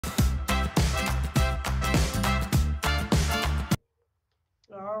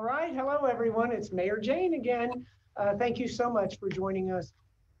right. Hello, everyone. It's Mayor Jane again. Thank you so much for joining us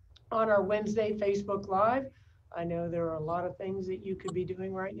on our Wednesday Facebook Live. I know there are a lot of things that you could be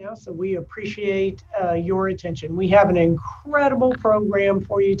doing right now, so we appreciate your attention. We have an incredible program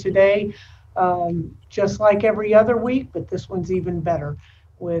for you today, just like every other week, but this one's even better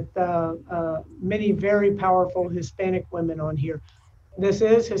with many very powerful Hispanic women on here. This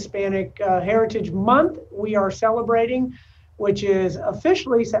is Hispanic Heritage Month. We are celebrating, which is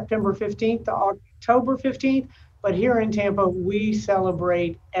officially September 15th to October 15th. But here in Tampa, we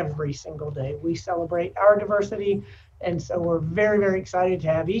celebrate every single day. We celebrate our diversity. And so we're very, very excited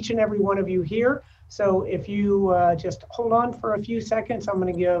to have each and every one of you here. So if you just hold on for a few seconds, I'm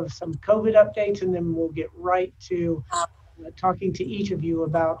going to give some COVID updates and then we'll get right to talking to each of you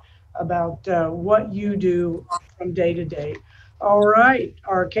about what you do from day to day. All right,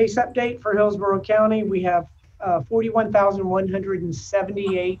 our case update for Hillsborough County, we have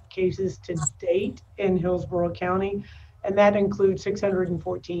 41,178 cases to date in Hillsborough County, and that includes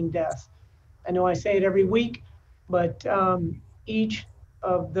 614 deaths. I know I say it every week, but each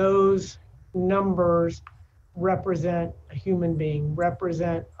of those numbers represent a human being,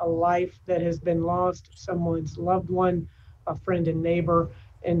 represent a life that has been lost, someone's loved one, a friend and neighbor.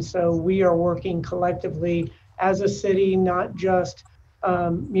 And so we are working collectively as a city, not just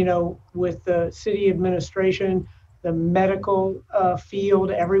with the city administration, the medical field,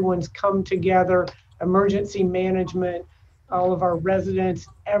 everyone's come together, emergency management, all of our residents,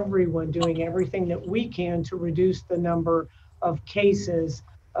 everyone doing everything that we can to reduce the number of cases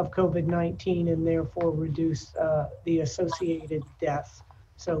of COVID-19 and therefore reduce the associated deaths.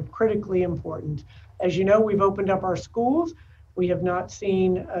 So critically important. As you know, we've opened up our schools. We have not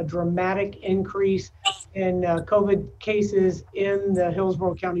seen a dramatic increase in COVID cases in the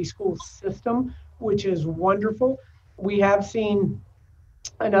Hillsborough County school system, which is wonderful. We have seen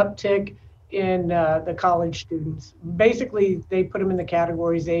an uptick in the college students. Basically, they put them in the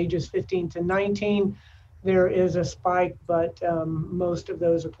categories ages 15 to 19. There is a spike, but most of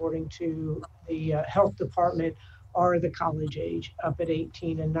those, according to the health department, are the college age, up at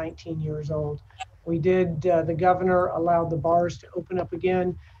 18 and 19 years old. We did, the governor allowed the bars to open up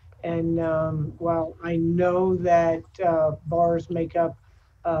again. And while I know that bars make up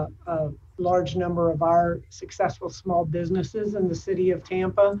a large number of our successful small businesses in the city of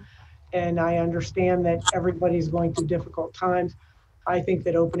Tampa, and I understand that everybody's going through difficult times, I think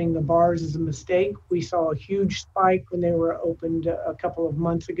that opening the bars is a mistake. We saw a huge spike when they were opened a couple of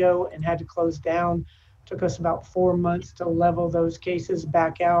months ago and had to close down. Took us about 4 months to level those cases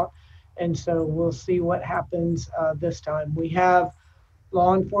back out. And so we'll see what happens this time. We have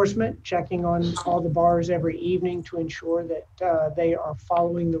law enforcement checking on all the bars every evening to ensure that they are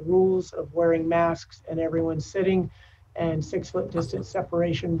following the rules of wearing masks and everyone sitting and 6-foot distance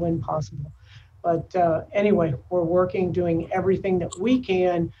separation when possible. But anyway, we're working, doing everything that we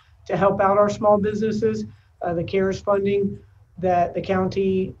can to help out our small businesses. The CARES funding that the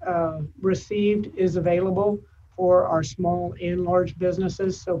county received is available for our small and large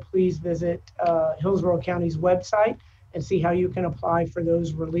businesses. So please visit Hillsborough County's website and see how you can apply for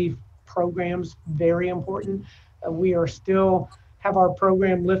those relief programs. Very important. We are still have our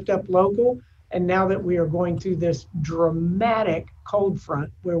program Lift Up Local. And now that we are going through this dramatic cold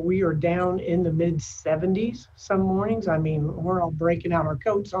front where we are down in the mid 70s some mornings, I mean, we're all breaking out our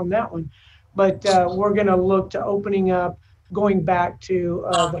coats on that one. But we're going to look to opening up, going back to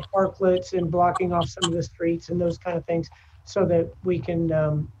the parklets and blocking off some of the streets and those kind of things so that we can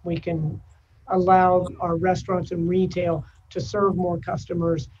allow our restaurants and retail to serve more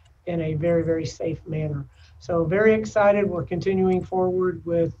customers in a very, very safe manner. So very excited. We're continuing forward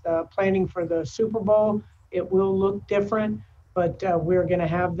with planning for the Super Bowl. It will look different, but we're going to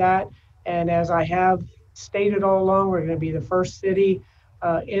have that. And as I have stated all along, we're going to be the first city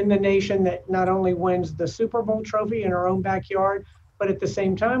in the nation that not only wins the Super Bowl trophy in our own backyard, but at the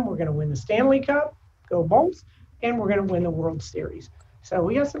same time, we're going to win the Stanley Cup, go Bolts, and we're going to win the World Series. So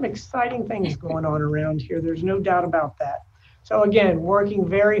we have some exciting things going on around here. There's no doubt about that. So again, working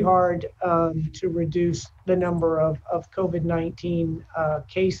very hard to reduce the number of COVID-19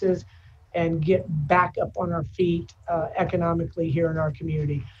 cases and get back up on our feet economically here in our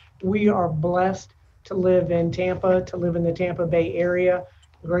community. We are blessed to live in Tampa, to live in the Tampa Bay area,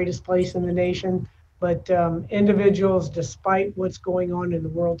 the greatest place in the nation. But individuals, despite what's going on in the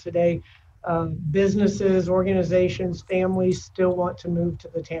world today, businesses, organizations, families still want to move to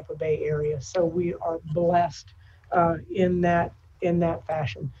the Tampa Bay area. So we are blessed in that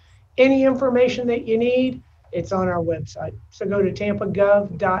fashion. Any information that you need, it's on our website. So go to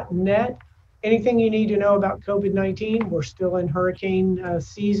tampagov.net Anything you need to know about COVID-19, we're still in hurricane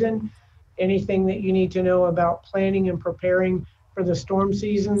season. Anything that you need to know about planning and preparing for the storm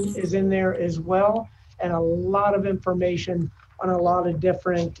season is in there as well. And a lot of information on a lot of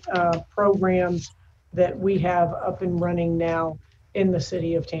different programs that we have up and running now in the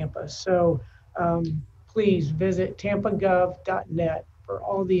city of Tampa. So please visit tampagov.net for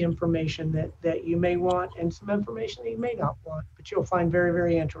all the information that you may want and some information that you may not want, but you'll find very,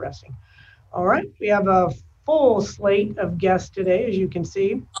 very interesting. All right, we have a full slate of guests today, as you can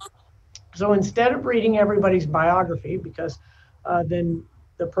see. So instead of reading everybody's biography, because then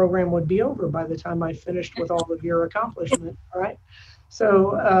the program would be over by the time I finished with all of your accomplishments, all right?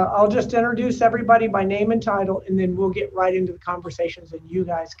 So I'll just introduce everybody by name and title, and then we'll get right into the conversations, and you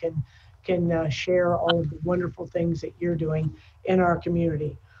guys can share all of the wonderful things that you're doing in our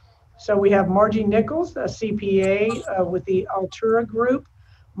community. So we have Margie Nichols, a CPA with the Altura Group,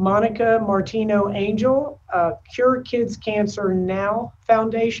 Monica Martino Angel, Cure Kids Cancer Now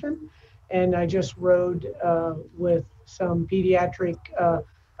Foundation, and I just rode with some pediatric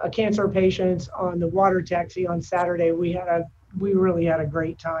cancer patients on the water taxi on Saturday. We really had a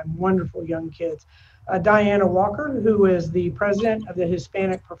great time. Wonderful young kids. Diana Walker, who is the president of the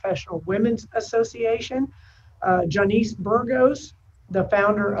Hispanic Professional Women's Association. Janice Burgos, the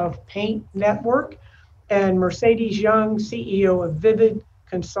founder of Paint Network, and Mercedes Young, CEO of Vivid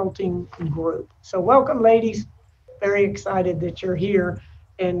Consulting Group. So welcome, ladies. Very excited that you're here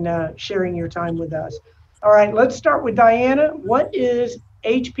and sharing your time with us. All right, let's start with Diana. What is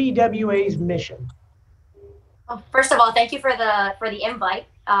HPWA's mission? Well, first of all, thank you for the invite.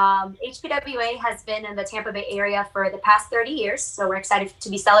 HPWA has been in the Tampa Bay area for the past 30 years, so we're excited to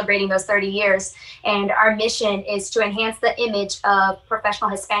be celebrating those 30 years. And our mission is to enhance the image of professional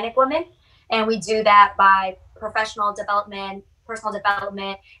Hispanic women, and we do that by professional development, personal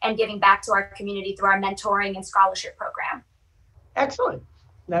development, and giving back to our community through our mentoring and scholarship program. Excellent.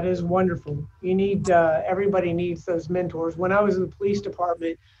 That is wonderful. You need everybody needs those mentors. When I was in the police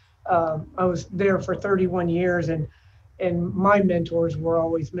department, I was there for 31 years, and my mentors were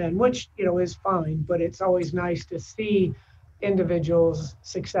always men, which is fine. But it's always nice to see individuals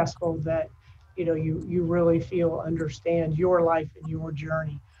successful that you really feel understand your life and your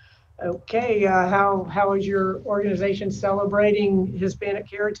journey. Okay, how is your organization celebrating Hispanic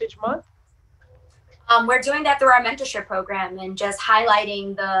Heritage Month? We're doing that through our mentorship program and just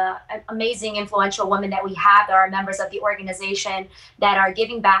highlighting the amazing influential women that we have that are members of the organization that are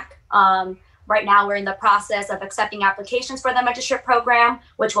giving back. Right now, we're in the process of accepting applications for the mentorship program,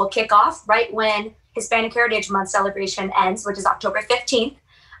 which will kick off right when Hispanic Heritage Month celebration ends, which is October 15th.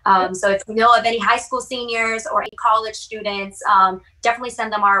 So if you know of any high school seniors or any college students, definitely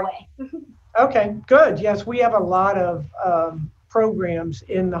send them our way. Okay, good. Yes, we have a lot of programs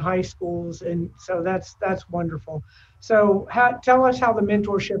in the high schools, and so that's wonderful. So tell us how the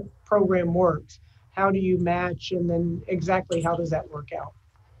mentorship program works. How do you match, and then exactly how does that work out?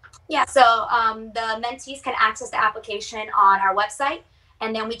 Yeah, so the mentees can access the application on our website,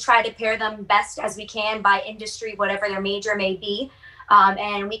 and then we try to pair them best as we can by industry, whatever their major may be.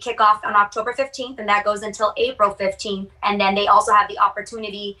 And we kick off on October 15th, and that goes until April 15th. And then they also have the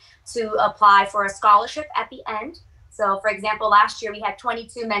opportunity to apply for a scholarship at the end. So, for example, last year we had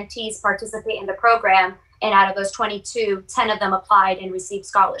 22 mentees participate in the program, and out of those 22, 10 of them applied and received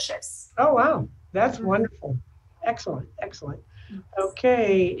scholarships. Oh, wow. That's wonderful. Excellent, excellent.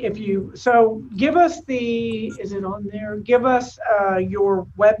 Okay, so give us is it on there? Give us your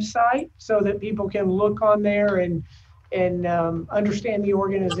website so that people can look on there and understand the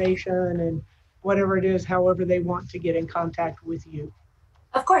organization and whatever it is, however they want to get in contact with you.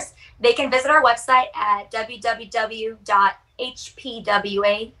 Of course, they can visit our website at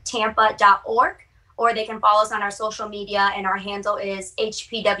www.hpwatampa.org, or they can follow us on our social media, and our handle is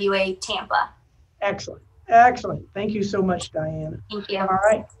HPWA Tampa. Excellent. Excellent. Thank you so much, Diana. Thank you. All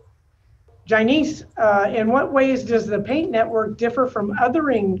right. Janice, in what ways does the Paint Network differ from other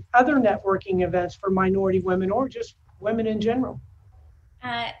networking events for minority women or just women in general?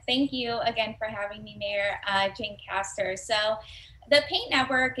 Thank you again for having me, Mayor Jane Castor. So the Paint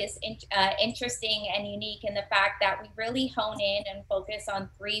Network is interesting and unique in the fact that we really hone in and focus on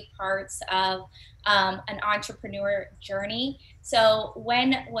 3 parts of an entrepreneur journey. So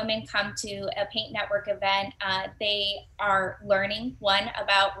when women come to a Paint Network event, they are learning, one,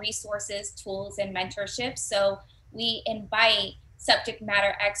 about resources, tools, and mentorship. So we invite subject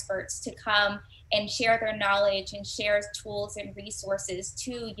matter experts to come and share their knowledge and share tools and resources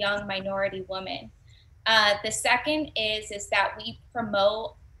to young minority women. The second is that we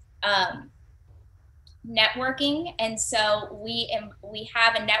promote networking, and so we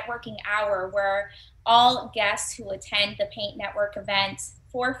have a networking hour where all guests who attend the Paint Network events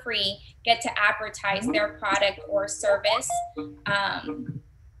for free get to advertise their product or service. Um,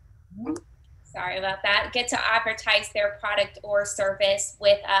 Sorry about that, get to advertise their product or service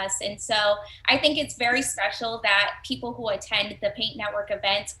with us. And so I think it's very special that people who attend the Paint Network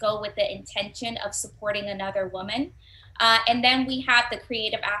events go with the intention of supporting another woman. And then we have the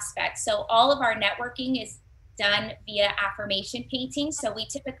creative aspect. So all of our networking is done via affirmation painting. So we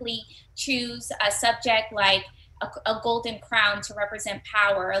typically choose a subject like a golden crown to represent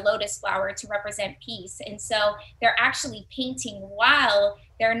power, a lotus flower to represent peace. And so they're actually painting while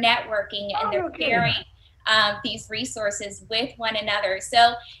they're networking and they're sharing these resources with one another.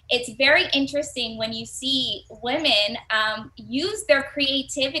 So it's very interesting when you see women use their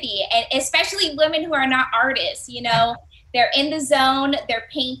creativity, and especially women who are not artists, you know, they're in the zone, they're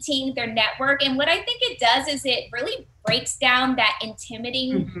painting, their network. And what I think it does is it really breaks down that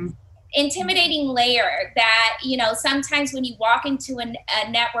intimidating layer that, you know, sometimes when you walk into a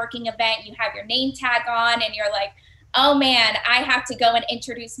networking event, you have your name tag on and you're like, oh man, I have to go and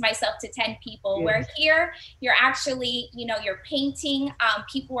introduce myself to 10 people. Yes. Where here, you're actually, you know, you're painting.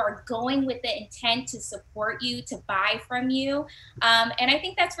 People are going with the intent to support you, to buy from you. And I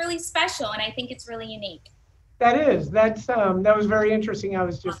think that's really special. And I think it's really unique. That was very interesting. That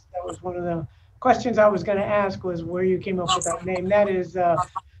was one of the questions I was going to ask, was where you came up with that name.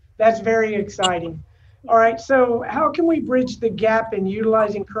 That's very exciting. All right, so how can we bridge the gap in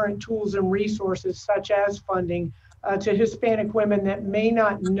utilizing current tools and resources such as funding to Hispanic women that may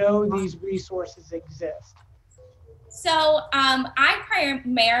not know these resources exist? So I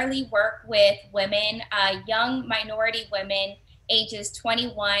primarily work with women, young minority women, ages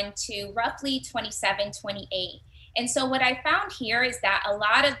 21 to roughly 27, 28. And so what I found here is that a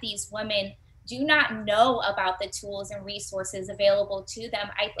lot of these women do not know about the tools and resources available to them.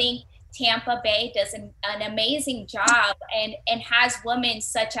 I think Tampa Bay does an amazing job and has women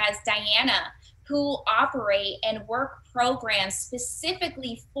such as Diana who operate and work programs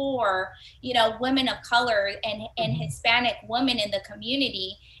specifically for, you know, women of color and Hispanic women in the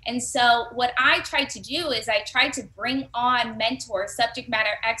community. And so what I try to do is I try to bring on mentors, subject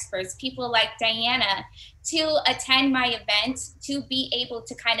matter experts, people like Diana, to attend my events, to be able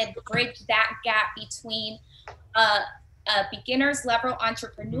to kind of bridge that gap between a beginner's level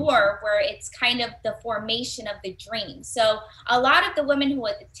entrepreneur, where it's kind of the formation of the dream. So a lot of the women who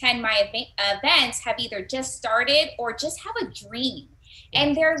attend my events have either just started or just have a dream,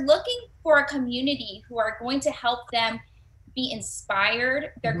 and they're looking for a community who are going to help them be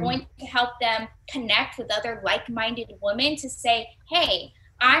inspired. They're going to help them connect with other like-minded women to say, hey,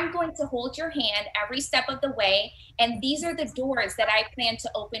 I'm going to hold your hand every step of the way, and these are the doors that I plan to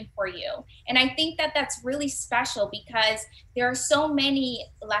open for you. And I think that that's really special because there are so many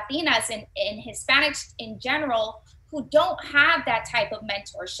Latinas and Hispanics in general who don't have that type of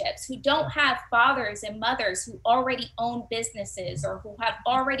mentorships, who don't have fathers and mothers who already own businesses or who have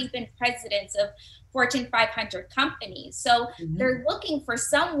already been presidents of Fortune 500 companies. So they're looking for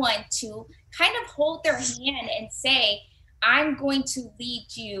someone to kind of hold their hand and say, I'm going to lead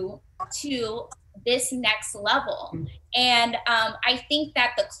you to this next level. And I think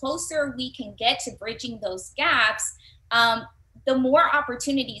that the closer we can get to bridging those gaps, the more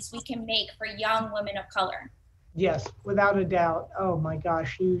opportunities we can make for young women of color. Yes, without a doubt. Oh my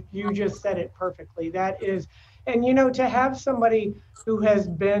gosh, you just said it perfectly. That is, and you know, to have somebody who has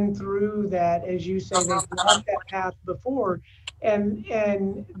been through that, as you say, they've walked that path before,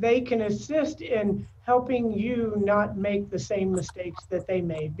 and they can assist in helping you not make the same mistakes that they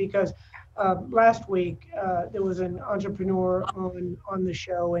made. Because last week there was an entrepreneur on the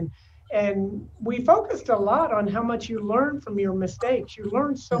show, and we focused a lot on how much you learn from your mistakes. You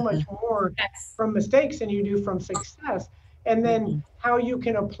learn so much more from mistakes than you do from success, and then how you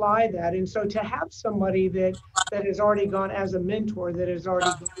can apply that. And so to have somebody that has already gone as a mentor, that has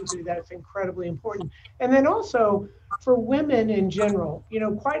already gone through that, is incredibly important. And then also for women in general, you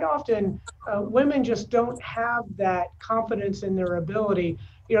know, quite often women just don't have that confidence in their ability.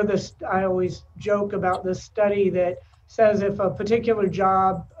 You know, I always joke about this study that says if a particular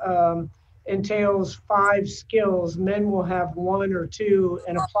job entails 5 skills, men will have 1 or 2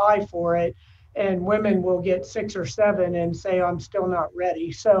 and apply for it, and women will get 6 or 7 and say, I'm still not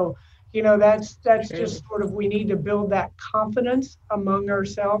ready. So, you know, that's just sort of, we need to build that confidence among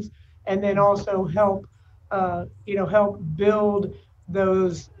ourselves, and then also help, help build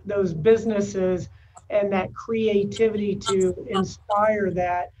those businesses and that creativity to inspire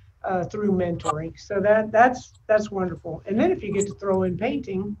that through mentoring. So that's wonderful. And then if you get to throw in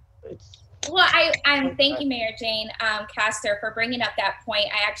painting, Well, I'm thank you, Mayor Jane Castor, for bringing up that point.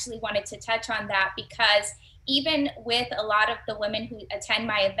 I actually wanted to touch on that because even with a lot of the women who attend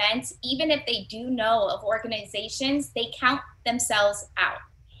my events, even if they do know of organizations, they count themselves out.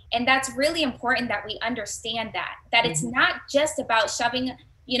 And that's really important that we understand that it's not just about shoving,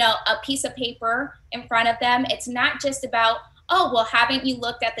 you know, a piece of paper in front of them. It's not just about, oh, well, haven't you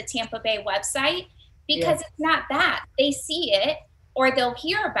looked at the Tampa Bay website? Because it's not that. They see it or they'll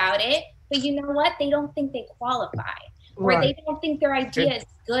hear about it, but you know what? They don't think they qualify, or they don't think their idea is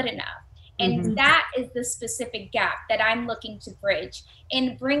good enough. And that is the specific gap that I'm looking to bridge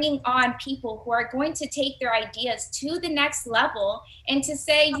in bringing on people who are going to take their ideas to the next level and to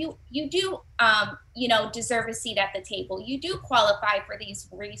say, you do, you know, deserve a seat at the table. You do qualify for these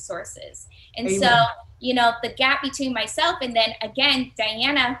resources. And so, you know, the gap between myself and then again,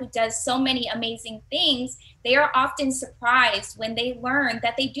 Diana, who does so many amazing things, they are often surprised when they learn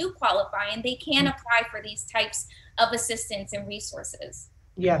that they do qualify and they can apply for these types of assistance and resources.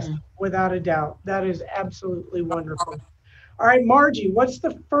 Yes, without a doubt. That is absolutely wonderful. All right, Margie, what's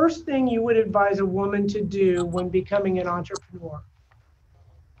the first thing you would advise a woman to do when becoming an entrepreneur?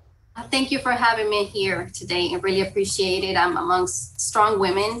 Thank you for having me here today. I really appreciate it. I'm amongst strong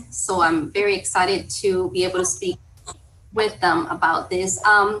women, so I'm very excited to be able to speak with them about this.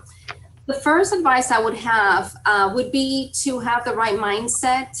 The first advice I would have would be to have the right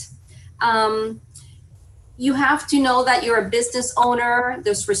mindset. You have to know that you're a business owner.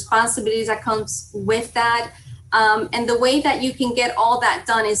 There's responsibilities that comes with that. And the way that you can get all that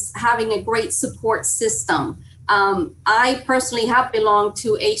done is having a great support system. I personally have belonged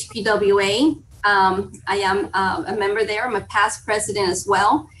to HPWA. I am a member there. I'm a past president as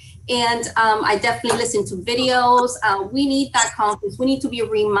well. And I definitely listen to videos. We need that confidence. We need to be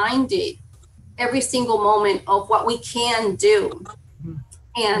reminded every single moment of what we can do.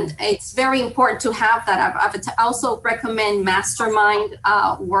 And it's very important to have that. I also recommend mastermind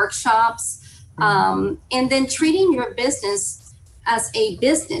workshops, and then treating your business as a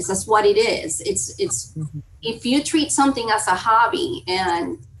business, as what it is. It's if you treat something as a hobby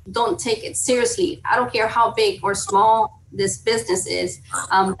and don't take it seriously, I don't care how big or small this business is,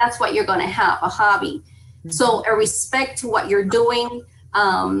 that's what you're going to have, a hobby. So a respect to what you're doing,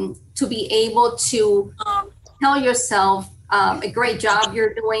 to be able to tell yourself, a great job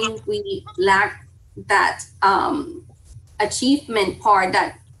you're doing. We lack that achievement part,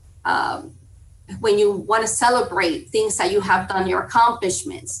 that when you want to celebrate things that you have done, your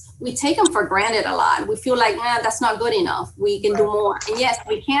accomplishments, we take them for granted a lot. We feel like, that's not good enough. We can do more. And yes,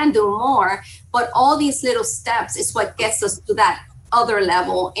 we can do more, but all these little steps is what gets us to that other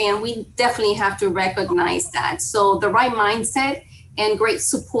level. And we definitely have to recognize that. So the right mindset and great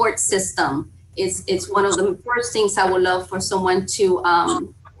support system it's one of the first things I would love for someone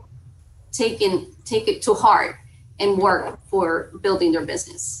to take it to heart and work for building their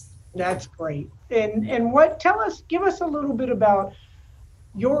business. That's great. And give us a little bit about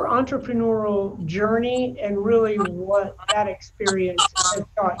your entrepreneurial journey and really what that experience has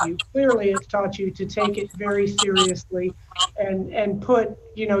taught you. Clearly, it's taught you to take it very seriously and put,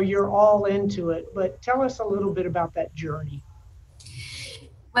 your all into it. But tell us a little bit about that journey.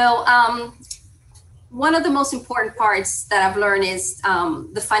 Well, one of the most important parts that I've learned is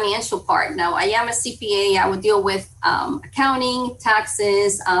the financial part. Now, I am a CPA. I would deal with accounting,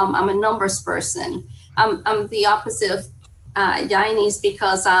 taxes. I'm a numbers person. I'm the opposite of Yanis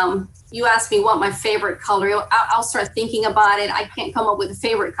because you asked me what my favorite color. I'll start thinking about it. I can't come up with a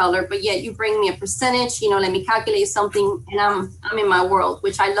favorite color, but yet you bring me a percentage. Let me calculate something, and I'm in my world,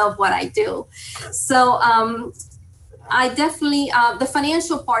 which I love what I do. So. I definitely, the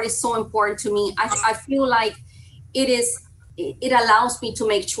financial part is so important to me. I feel like it allows me to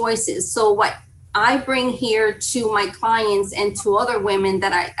make choices. So what I bring here to my clients and to other women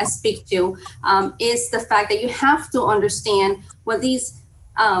that I speak to is the fact that you have to understand what these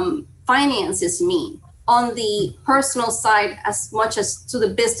finances mean on the personal side as much as to the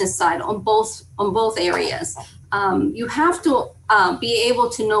business side, on both areas. You have to be able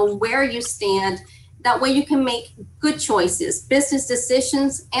to know where you stand. That way you can make good choices, business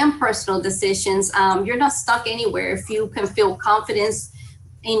decisions and personal decisions. You're not stuck anywhere if you can feel confidence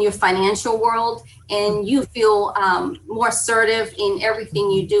in your financial world and you feel more assertive in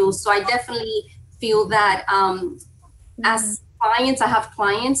everything you do. So I definitely feel that as clients, I have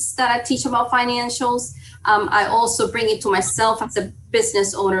clients that I teach about financials. I also bring it to myself as a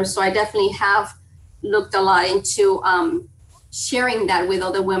business owner. So I definitely have looked a lot into sharing that with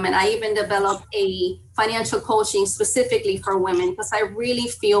other women. I even developed a financial coaching specifically for women because I really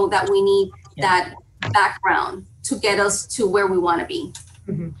feel that we need that background to get us to where we want to be.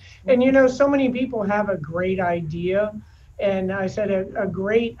 And you know, so many people have a great idea. And I said a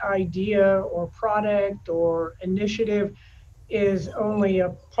great idea or product or initiative is only a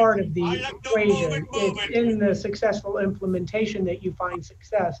part of the equation. It's in the successful implementation that you find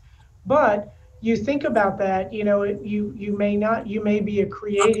success. But you think about that, you know, you may not, you may be a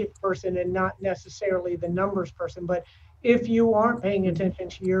creative person and not necessarily the numbers person. But if you aren't paying attention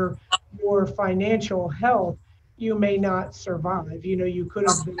to your financial health, you may not survive. You know, you could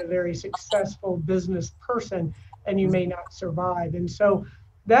have been a very successful business person and you may not survive. And so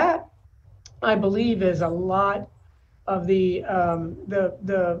that, I believe, is a lot of the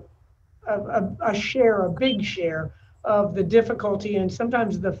a share, a big share of the difficulty and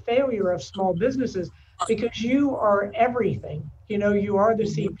sometimes the failure of small businesses, because you are everything. You know, you are the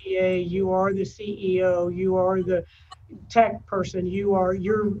CPA, you are the CEO, you are the tech person,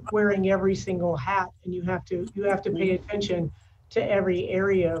 you're wearing every single hat, and you have to pay attention to every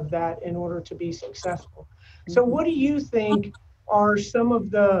area of that in order to be successful. So what do you think are some of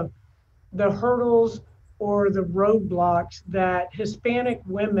the hurdles or the roadblocks that Hispanic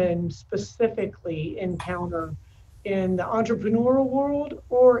women specifically encounter in the entrepreneurial world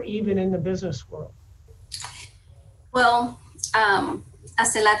or even in the business world? Well,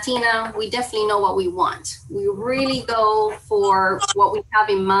 as a Latina, we definitely know what we want. We really go for what we have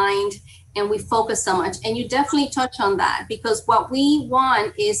in mind and we focus so much. And you definitely touch on that, because what we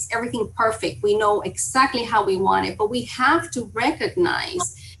want is everything perfect. We know exactly how we want it, but we have to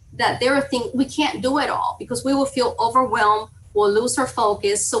recognize that there are things we can't do it all, because we will feel overwhelmed, we'll lose our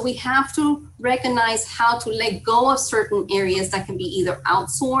focus. So we have to recognize how to let go of certain areas that can be either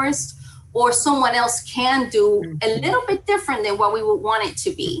outsourced or someone else can do a little bit different than what we would want it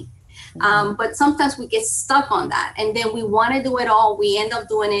to be. But sometimes we get stuck on that, and then we want to do it all. We end up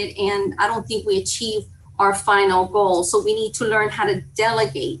doing it, and I don't think we achieve our final goal. So we need to learn how to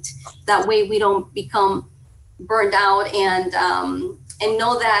delegate. That way we don't become burned out, and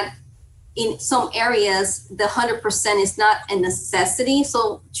know that in some areas, the 100% is not a necessity.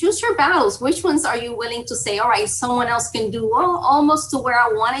 So choose your battles. Which ones are you willing to say, all right, someone else can do almost to where I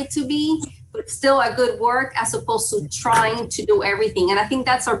want it to be, but still a good work, as opposed to trying to do everything. And I think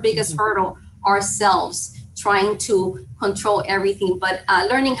that's our biggest hurdle, ourselves, trying to control everything. But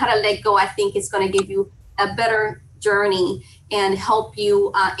learning how to let go, I think, is going to give you a better journey and help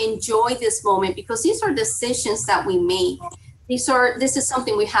you enjoy this moment, because these are decisions that we make. This is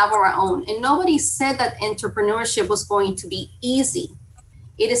something we have on our own. And nobody said that entrepreneurship was going to be easy.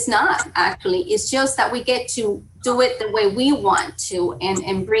 It is not, actually. It's just that we get to do it the way we want to,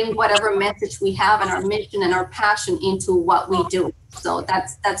 and bring whatever message we have and our mission and our passion into what we do. So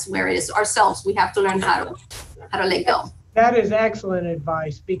that's where it is. Ourselves, we have to learn how to let go. That is excellent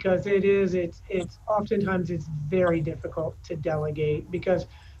advice, because it's oftentimes it's very difficult to delegate, because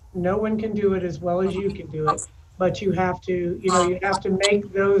no one can do it as well as you can do it. But you have to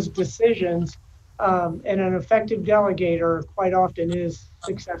make those decisions, and an effective delegator quite often is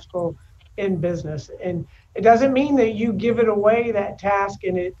successful in business. And it doesn't mean that you give it away, that task,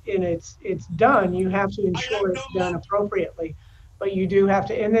 and it's done. You have to ensure it's done appropriately, but you do have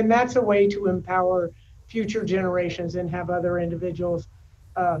to, and then that's a way to empower future generations and have other individuals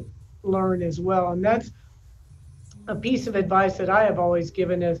learn as well. And that's a piece of advice that I have always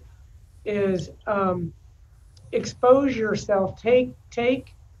given is expose yourself,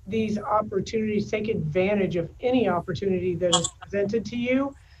 take these opportunities, take advantage of any opportunity that is presented to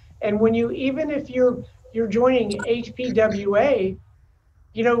you. And when you, even if you're joining HPWA,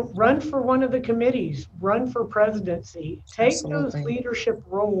 you know, run for one of the committees, run for presidency, take those leadership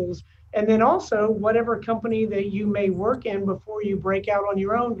roles. And then also, whatever company that you may work in before you break out on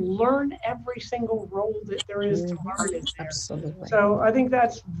your own, learn every single role that there is to learn in there. Absolutely. So I think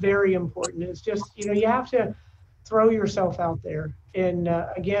that's very important. It's just, you know, you have to throw yourself out there. And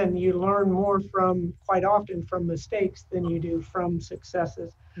again, you learn more quite often from mistakes than you do from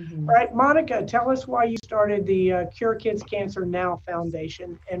successes. All right, Monica, tell us why you started the Cure Kids Cancer Now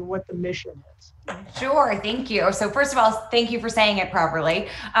Foundation and what the mission is. Sure, thank you. So first of all, thank you for saying it properly.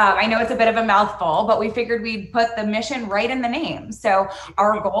 I know it's a bit of a mouthful, but we figured we'd put the mission right in the name. So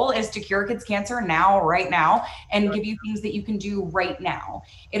our goal is to cure kids cancer now, right now, and give you things that you can do right now.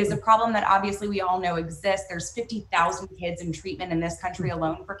 It is a problem that obviously we all know exists. There's 50,000 kids in treatment in this country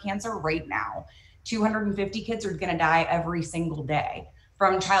alone for cancer right now. 250 kids are going to die every single day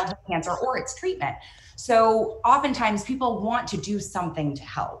from childhood cancer or its treatment. So oftentimes people want to do something to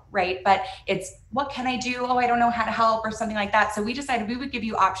help, right? But it's, what can I do? Oh, I don't know how to help or something like that. So we decided we would give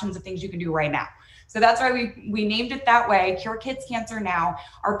you options of things you can do right now. So that's why we named it that way, Cure Kids Cancer Now.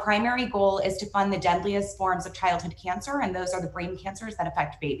 Our primary goal is to fund the deadliest forms of childhood cancer, and those are the brain cancers that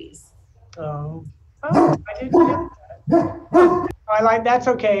affect babies. Oh, I didn't get that. I like, that's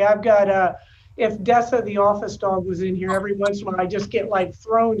okay. I've got if Dessa the office dog was in here, every once in a while I just get like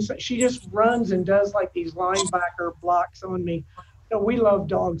thrown. She just runs and does like these linebacker blocks on me. So we love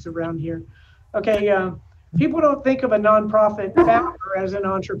dogs around here. Okay, people don't think of a nonprofit founder as an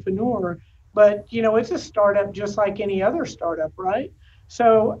entrepreneur, but it's a startup just like any other startup, right?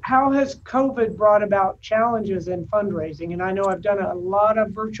 So how has COVID brought about challenges in fundraising? And I know I've done a lot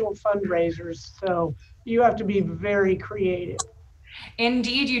of virtual fundraisers, so you have to be very creative.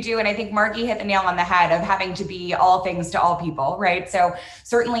 Indeed, you do. And I think Margie hit the nail on the head of having to be all things to all people, right? So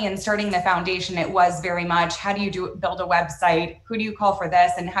certainly in starting the foundation, it was very much, how do you build a website? Who do you call for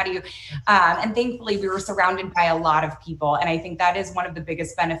this? And how do you, and thankfully we were surrounded by a lot of people. And I think that is one of the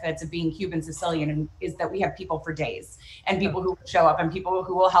biggest benefits of being Cuban Sicilian, is that we have people for days, and people who show up, and people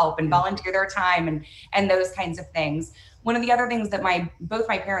who will help and volunteer their time and those kinds of things. One of the other things that both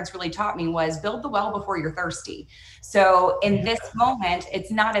my parents really taught me was build the well before you're thirsty. So in this moment, it's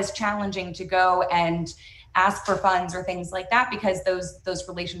not as challenging to go and ask for funds or things like that, because those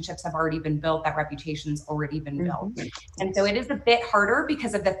relationships have already been built, that reputation's already been built. And so it is a bit harder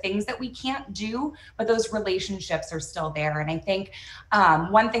because of the things that we can't do, but those relationships are still there. And I think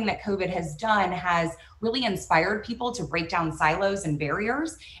one thing that COVID has done has really inspired people to break down silos and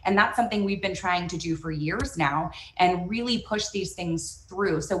barriers. And that's something we've been trying to do for years now, and really push these things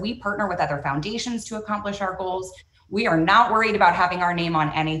through. So we partner with other foundations to accomplish our goals. We are not worried about having our name on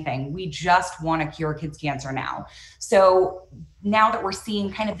anything. We just want to cure kids' cancer now. So now that we're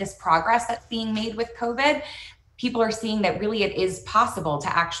seeing kind of this progress that's being made with COVID, people are seeing that really it is possible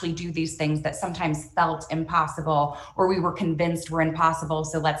to actually do these things that sometimes felt impossible, or we were convinced were impossible,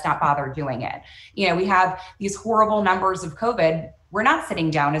 so let's not bother doing it. We have these horrible numbers of COVID. We're not sitting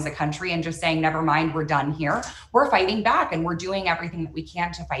down as a country and just saying, never mind, we're done here. We're fighting back, and we're doing everything that we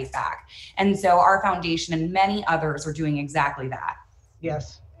can to fight back. And so our foundation and many others are doing exactly that.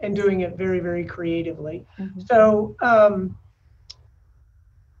 Yes, and doing it very, very creatively. So,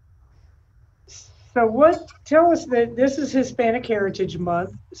 tell us that this is Hispanic Heritage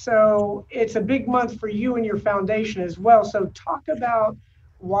Month. So it's a big month for you and your foundation as well. So talk about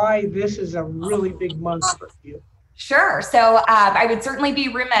why this is a really big month for you. Sure. So I would certainly be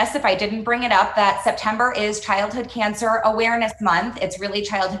remiss if I didn't bring it up that September is Childhood Cancer Awareness Month. It's really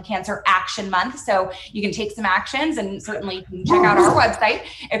Childhood Cancer Action Month. So you can take some actions, and certainly you can check out our website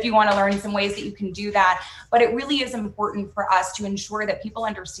if you want to learn some ways that you can do that. But it really is important for us to ensure that people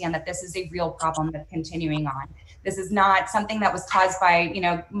understand that this is a real problem that's continuing on. This is not something that was caused by,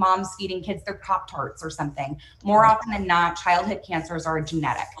 moms feeding kids their Pop-Tarts or something. More often than not, childhood cancers are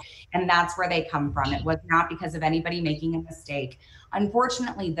genetic, and that's where they come from. It was not because of anybody making a mistake.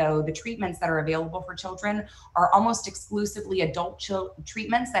 Unfortunately, though, the treatments that are available for children are almost exclusively adult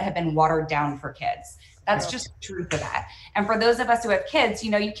treatments that have been watered down for kids. That's just the truth of that. And for those of us who have kids,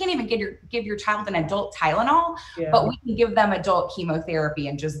 you can't even give your child an adult Tylenol, but we can give them adult chemotherapy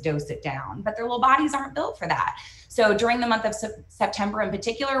and just dose it down. But their little bodies aren't built for that. So during the month of September in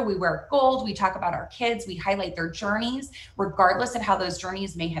particular, we wear gold, we talk about our kids, we highlight their journeys, regardless of how those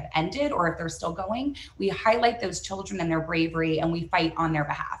journeys may have ended or if they're still going. We highlight those children and their bravery, and we fight on their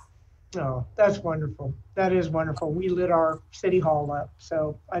behalf. Oh, that's wonderful. That is wonderful. We lit our city hall up.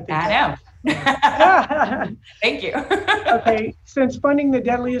 So I think I know. Thank you. Okay. Since funding the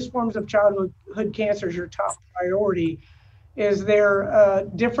deadliest forms of childhood cancer is your top priority, is there a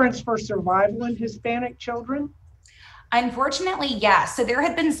difference for survival in Hispanic children? Unfortunately, yes. So there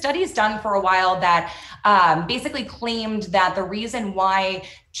had been studies done for a while that basically claimed that the reason why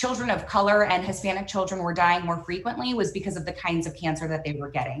children of color and Hispanic children were dying more frequently was because of the kinds of cancer that they were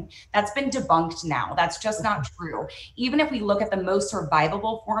getting. That's been debunked now. That's just not true. Even if we look at the most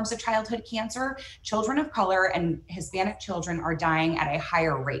survivable forms of childhood cancer, children of color and Hispanic children are dying at a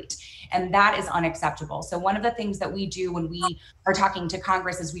higher rate. And that is unacceptable. So one of the things that we do when we are talking to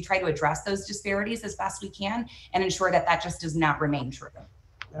Congress is we try to address those disparities as best we can and ensure that that just does not remain true.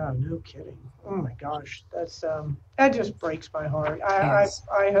 Oh, no kidding. Oh my gosh. That's that just breaks my heart. Yes.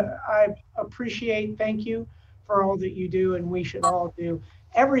 I appreciate, thank you for all that you do, and we should all do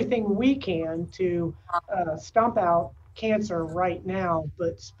everything we can to stomp out cancer right now,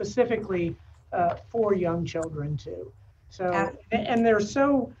 but specifically for young children too. So, and they're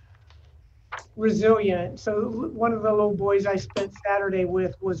so resilient. So one of the little boys I spent Saturday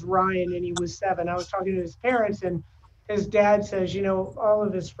with was Ryan, and he was 7. I was talking to his parents, and his dad says, all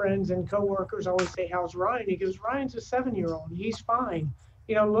of his friends and coworkers always say, "How's Ryan?" He goes, "Ryan's a 7-year-old. He's fine.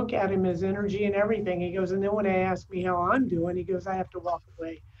 Look at him, his energy and everything." He goes, and then when they ask me how I'm doing, he goes, "I have to walk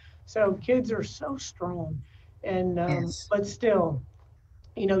away." So kids are so strong, and Yes. but still,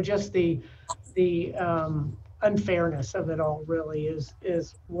 just the unfairness of it all really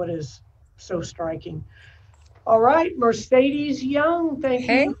is what is so striking. All right, Mercedes Young, thank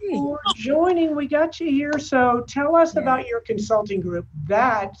Hey. you for joining. We got you here. So tell us Yeah. about your consulting group.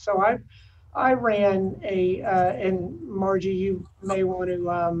 I ran and Margie, you may want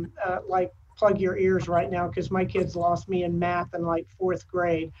to like plug your ears right now because my kids lost me in math in like 4th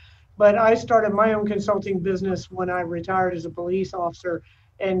grade. But I started my own consulting business when I retired as a police officer,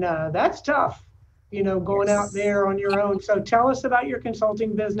 and that's tough, going out Yes. there on your own. So tell us about your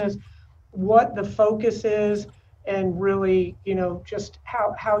consulting business, what the focus is, and really, just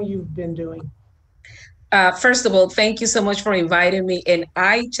how you've been doing. First of all, thank you so much for inviting me. And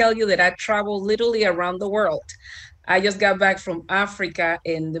I tell you that I travel literally around the world. I just got back from Africa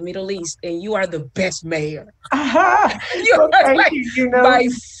and the Middle East, and you are the best mayor. You Well, are thank like you. by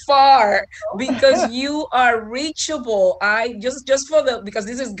far because you are reachable. I just for the because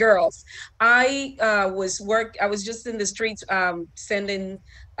this is girls. I was just in the streets sending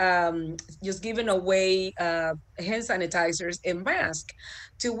just giving away hand sanitizers and masks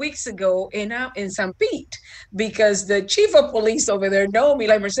 2 weeks ago in St. Pete because the chief of police over there know me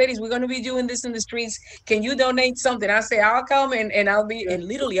like Mercedes, we're gonna be doing this in the streets. Can you donate something? I say I'll come and I'll be and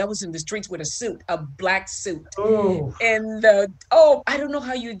literally I was in the streets with a suit, a black suit. Oh, And I don't know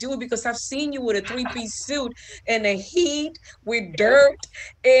how you do it because I've seen you with a 3-piece suit and the heat with dirt,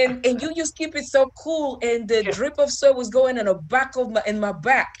 and you just keep it so cool. And the yeah, drip of soap was going in the back of my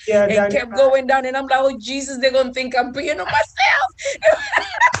back yeah, and down your kept back. going down. And I'm like, oh Jesus, they're gonna think I'm peeing on myself.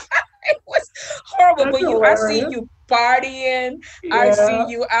 It was horrible. That's But I see hilarious. you partying. I see Yeah,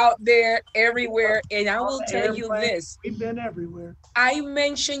 you out there everywhere. And I on will the tell you airplane. this. We've been everywhere. I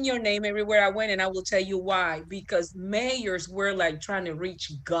mention your name everywhere I went, and I will tell you why. Because mayors were like trying to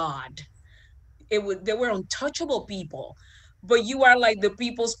reach God. They were untouchable people, but you are like the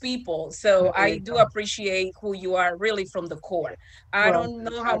people's people. So There I you do go. appreciate who you are really from the core. I Well, don't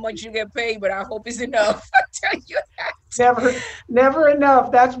know I how much you get paid, but I hope it's enough. I tell you that. never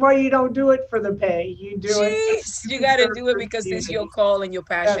enough. That's why you don't do it for the pay. You do it so Jeez, you you can got to serve do it your because it's your community. call and your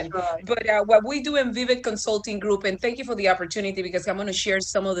That's passion. right. But what we do in Vivid Consulting Group, and thank you for the opportunity because I'm going to share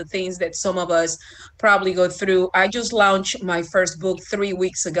some of the things that some of us probably go through. I just launched my first book 3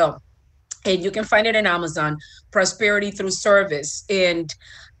 weeks ago, and you can find it in Amazon, Prosperity Through Service. And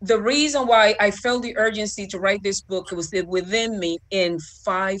the reason why I felt the urgency to write this book, it was within me in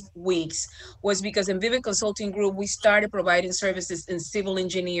 5 weeks, was because in Vivid Consulting Group, we started providing services in civil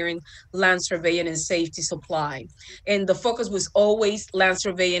engineering, land surveying, and safety supply. And the focus was always land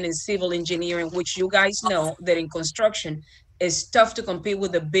surveying and civil engineering, which you guys know that in construction, it's tough to compete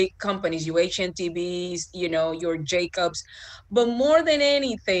with the big companies, your HNTBs, your Jacobs. But more than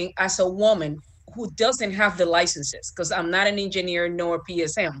anything, as a woman who doesn't have the licenses, because I'm not an engineer nor a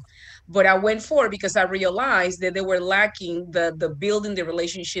PSM, but I went for it because I realized that they were lacking the building the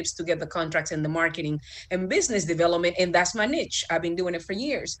relationships to get the contracts and the marketing and business development. And that's my niche. I've been doing it for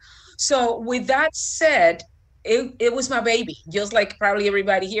years. So with that said, it was my baby, just like probably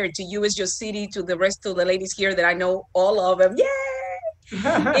everybody here. To you is your city, to the rest of the ladies here that I know all of them. Yay!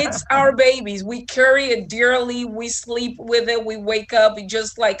 It's our babies. We carry it dearly. We sleep with it. We wake up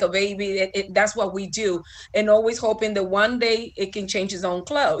just like a baby. That's what we do. And always hoping that one day it can change its own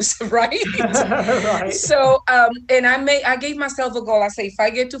clothes, right? Right. So, and I gave myself a goal. I say, if I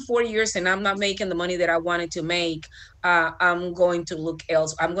get to 4 years and I'm not making the money that I wanted to make, I'm going to look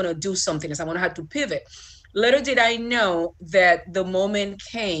else. I'm going to do something else. I'm going to have to pivot. Little did I know that the moment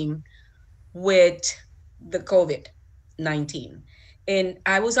came with the COVID-19. And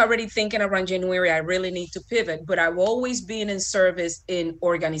I was already thinking around January, I really need to pivot, but I've always been in service in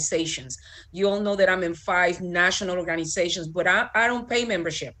organizations. You all know that I'm in 5 national organizations, but I don't pay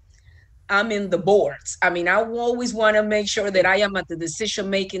membership. I'm in the boards. I mean, I always want to make sure that I am at the decision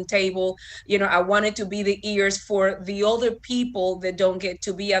making table. I wanted to be the ears for the other people that don't get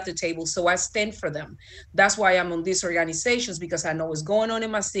to be at the table. So I stand for them. That's why I'm on these organizations, because I know what's going on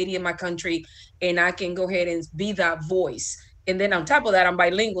in my city, in my country, and I can go ahead and be that voice. And then on top of that, I'm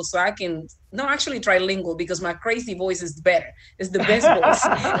bilingual, so I can no actually trilingual because my crazy voice is better. It's the best voice.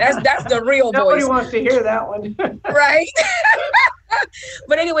 That's the real Nobody voice, wants to hear that one. right?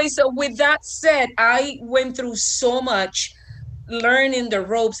 But anyway, so with that said, I went through so much learning the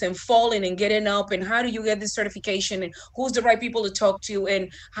ropes and falling and getting up, and how do you get this certification, and who's the right people to talk to,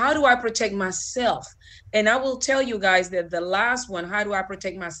 and how do I protect myself. And I will tell you guys that the last one, how do I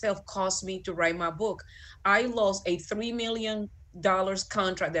protect myself, cost me to write my book. I lost a $3 million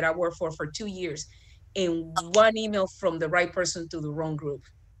contract that I worked for 2 years in one email from the right person to the wrong group.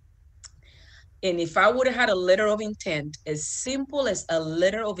 And if I would have had a letter of intent, as simple as a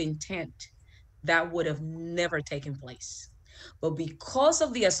letter of intent, that would have never taken place. But because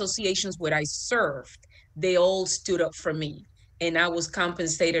of the associations where I served, they all stood up for me, and I was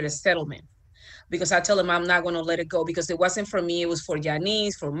compensated a settlement, because I tell them I'm not going to let it go, because it wasn't for me. It was for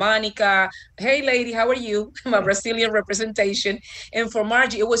Janice, for Monica. Hey, lady, how are you? My Brazilian representation. And for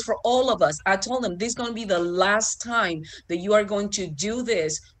Margie, it was for all of us. I told them this is going to be the last time that you are going to do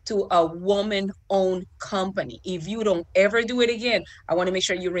this to a woman-owned company. If you don't ever do it again, I want to make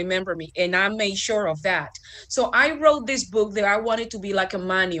sure you remember me. And I made sure of that. So I wrote this book that I wanted to be like a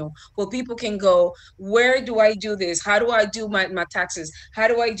manual where people can go, where do I do this? How do I do my taxes? How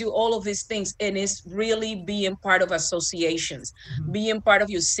do I do all of these things? And it's really being part of associations, being part of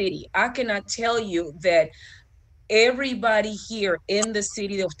your city. I cannot tell you that everybody here in the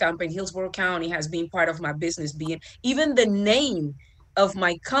city of Tampa and Hillsborough County has been part of my business, being even the name of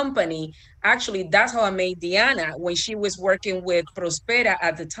my company. Actually, that's how I made Diana when she was working with Prospera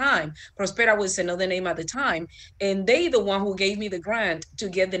at the time. Prospera was another name at the time, and they the one who gave me the grant to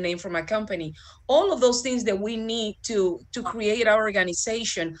get the name for my company. All of those things that we need to create our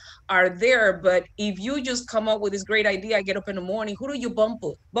organization are there. But if you just come up with this great idea, I get up in the morning, who do you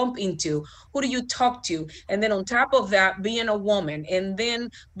bump into? Who do you talk to? And then on top of that, being a woman, and then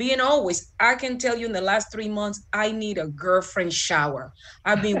being always, I can tell you in the last 3 months, I need a girlfriend shower.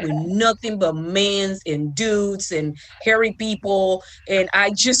 I've been with nothing but men's and dudes and hairy people, and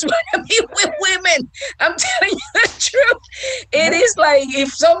I just want to be with women. I'm telling you the truth. It is like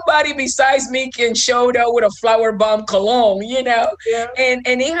if somebody besides me can show up with a flower bomb cologne, Yeah. and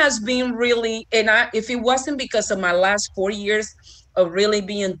it has been really, and if it wasn't because of my last 4 years of really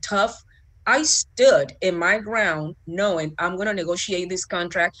being tough, I stood in my ground knowing I'm going to negotiate this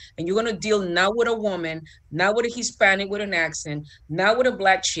contract, and you're going to deal not with a woman, not with a Hispanic with an accent, not with a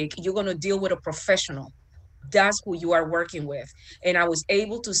black chick. You're going to deal with a professional. That's who you are working with. And I was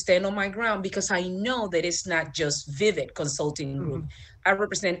able to stand on my ground because I know that it's not just Vivid Consulting Group. I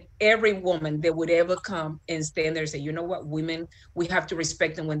represent every woman that would ever come and stand there and say, you know what, women, we have to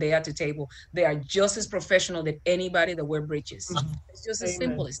respect them when they are at the table. They are just as professional as anybody that wear breeches. It's just as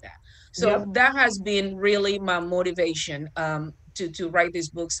simple as that. So that has been really my motivation to write this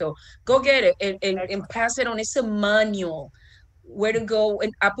book. So go get it and pass it on. It's a manual where to go,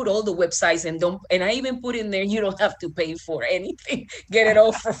 and I put all the websites, and I even put in there, you don't have to pay for anything, get it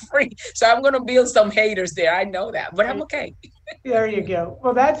all for free. So I'm going to build some haters there, I know that, but I'm okay. There you go.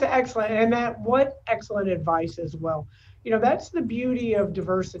 Well, that's excellent. And what excellent advice as well. That's the beauty of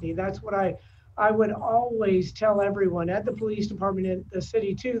diversity. That's what I would always tell everyone at the police department in the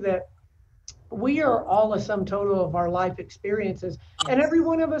city too, that we are all a sum total of our life experiences. And every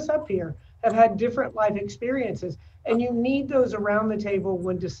one of us up here have had different life experiences. And you need those around the table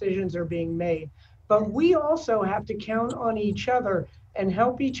when decisions are being made. But we also have to count on each other and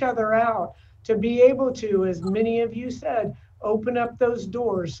help each other out to be able to, as many of you said, open up those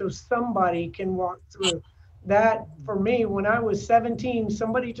doors so somebody can walk through. That, for me, when I was 17,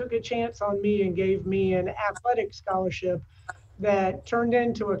 somebody took a chance on me and gave me an athletic scholarship that turned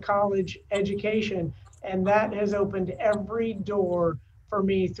into a college education. And that has opened every door for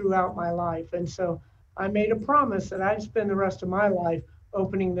me throughout my life. And so I made a promise that I'd spend the rest of my life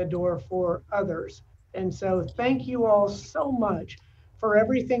opening the door for others. And so thank you all so much for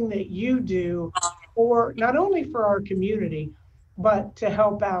everything that you do, for not only for our community, but to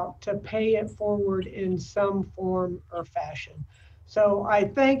help out, to pay it forward in some form or fashion. So I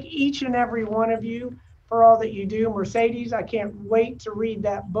thank each and every one of you for all that you do. Mercedes, I can't wait to read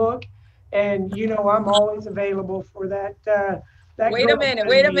that book. And I'm always available for that. Wait a minute,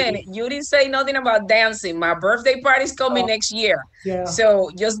 wait a minute. You didn't say nothing about dancing. My birthday party's coming next year. Yeah. So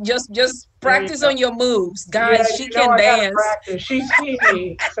just practice on your moves. Guys, she can dance. Practice. She's seen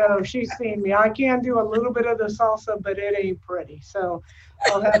me. So she's seen me. I can do a little bit of the salsa, but it ain't pretty. So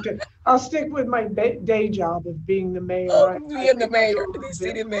I'll stick with my day job of being the mayor. Being the mayor.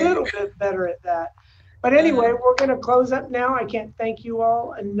 A little bit better at that. But anyway, we're going to close up now. I can't thank you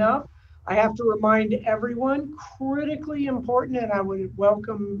all enough. I have to remind everyone, critically important, and I would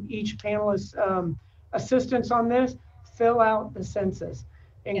welcome each panelist's assistance on this, fill out the census.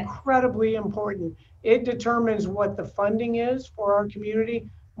 Incredibly important. It determines what the funding is for our community.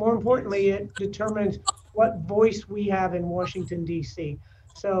 More importantly, it determines what voice we have in Washington, D.C.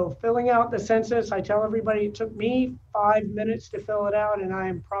 So filling out the census, I tell everybody it took me 5 minutes to fill it out, and I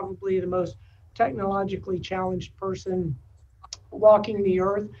am probably the most technologically challenged person walking the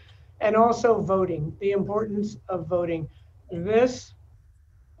earth. And also voting, the importance of voting. This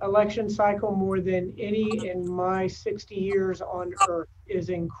election cycle, more than any in my 60 years on earth, is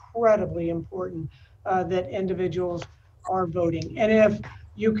incredibly important that individuals are voting. And if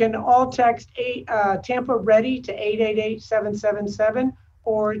you can all text Tampa Ready to 888-777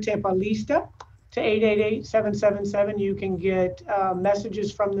 or Tampa Lista to 888-777, you can get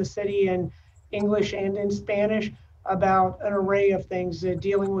messages from the city in English and in Spanish about an array of things,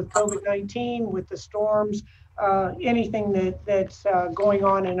 dealing with COVID-19, with the storms, anything that's going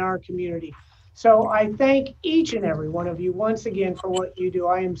on in our community. So I thank each and every one of you once again for what you do.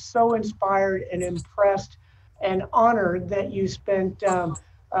 I am so inspired and impressed and honored that you spent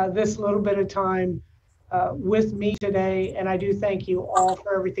this little bit of time with me today. And I do thank you all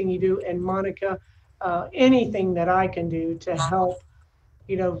for everything you do. And Monica, anything that I can do to help,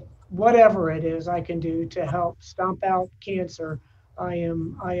 whatever it is I can do to help stomp out cancer, I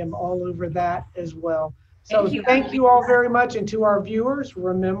am all over that as well. So thank you all very much. And to our viewers,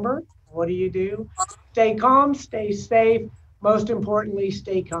 remember, what do? Stay calm, stay safe. Most importantly,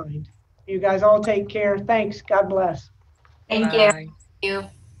 stay kind. You guys all take care. Thanks. God bless. Thank Bye. you.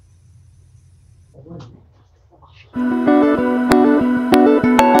 You.